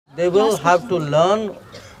They will have to learn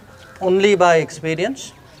only by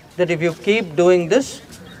experience that if you keep doing this,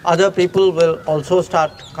 other people will also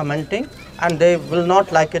start commenting and they will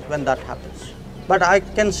not like it when that happens. But I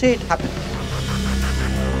can see it happen.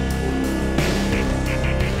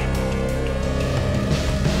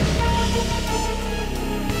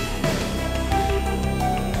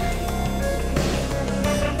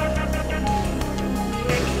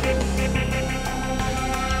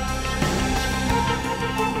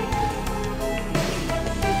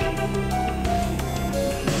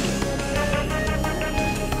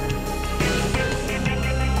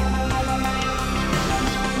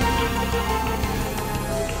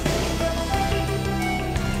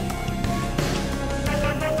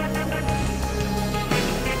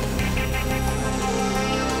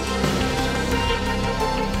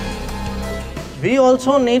 We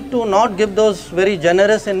also need to not give those very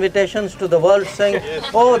generous invitations to the world saying,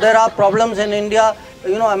 oh, there are problems in India,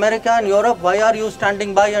 America and Europe, why are you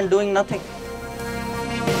standing by and doing nothing?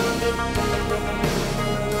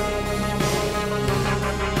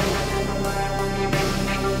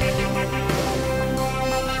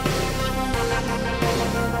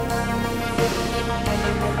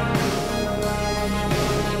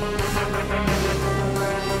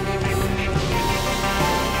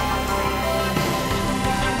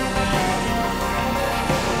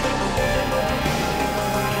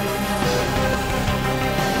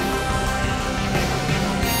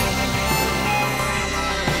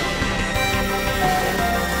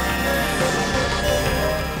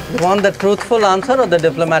 You want the truthful answer or the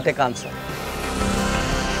diplomatic answer?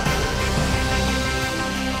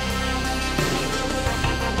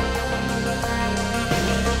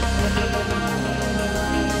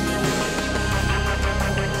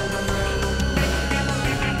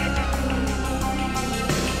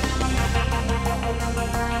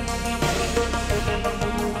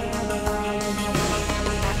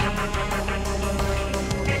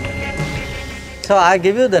 So I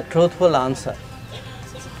give you the truthful answer.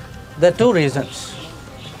 There are two reasons.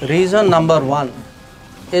 Reason number one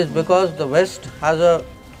is because the West has a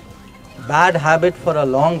bad habit for a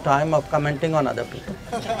long time of commenting on other people.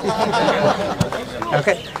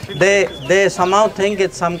 Okay? They somehow think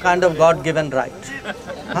it's some kind of God-given right.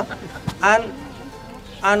 Huh?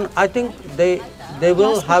 And I think they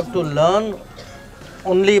will have to learn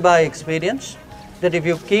only by experience that if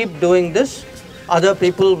you keep doing this, other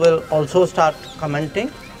people will also start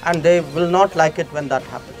commenting and they will not like it when that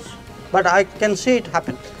happens. But I can see it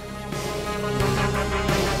happen.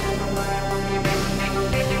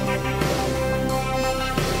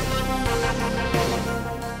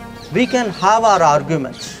 We can have our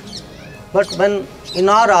arguments, but when in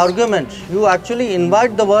our arguments you actually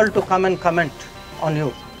invite the world to come and comment on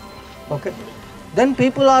you, okay, then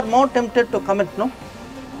people are more tempted to comment, no?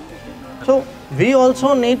 So we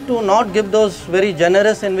also need to not give those very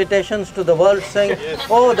generous invitations to the world saying,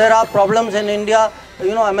 oh, there are problems in India,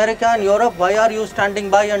 America and Europe, why are you standing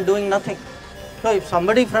by and doing nothing? So if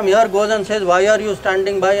somebody from here goes and says, why are you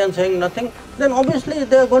standing by and saying nothing, then obviously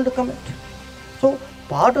they are going to comment. So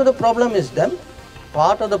part of the problem is them,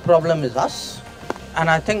 part of the problem is us, and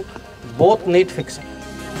I think both need fixing.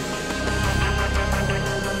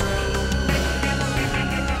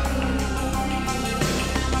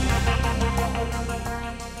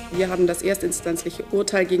 Wir haben das erstinstanzliche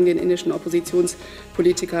Urteil gegen den indischen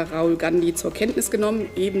Oppositionspolitiker Rahul Gandhi zur Kenntnis genommen,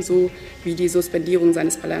 ebenso wie die Suspendierung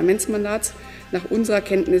seines Parlamentsmandats. Nach unserer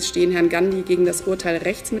Kenntnis stehen Herrn Gandhi gegen das Urteil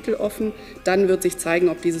Rechtsmittel offen. Dann wird sich zeigen,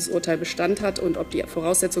 ob dieses Urteil Bestand hat und ob die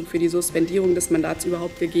Voraussetzung für die Suspendierung des Mandats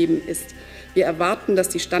überhaupt gegeben ist. Wir erwarten, dass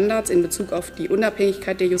die Standards in Bezug auf die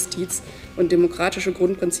Unabhängigkeit der Justiz und demokratische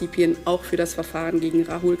Grundprinzipien auch für das Verfahren gegen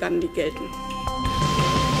Rahul Gandhi gelten.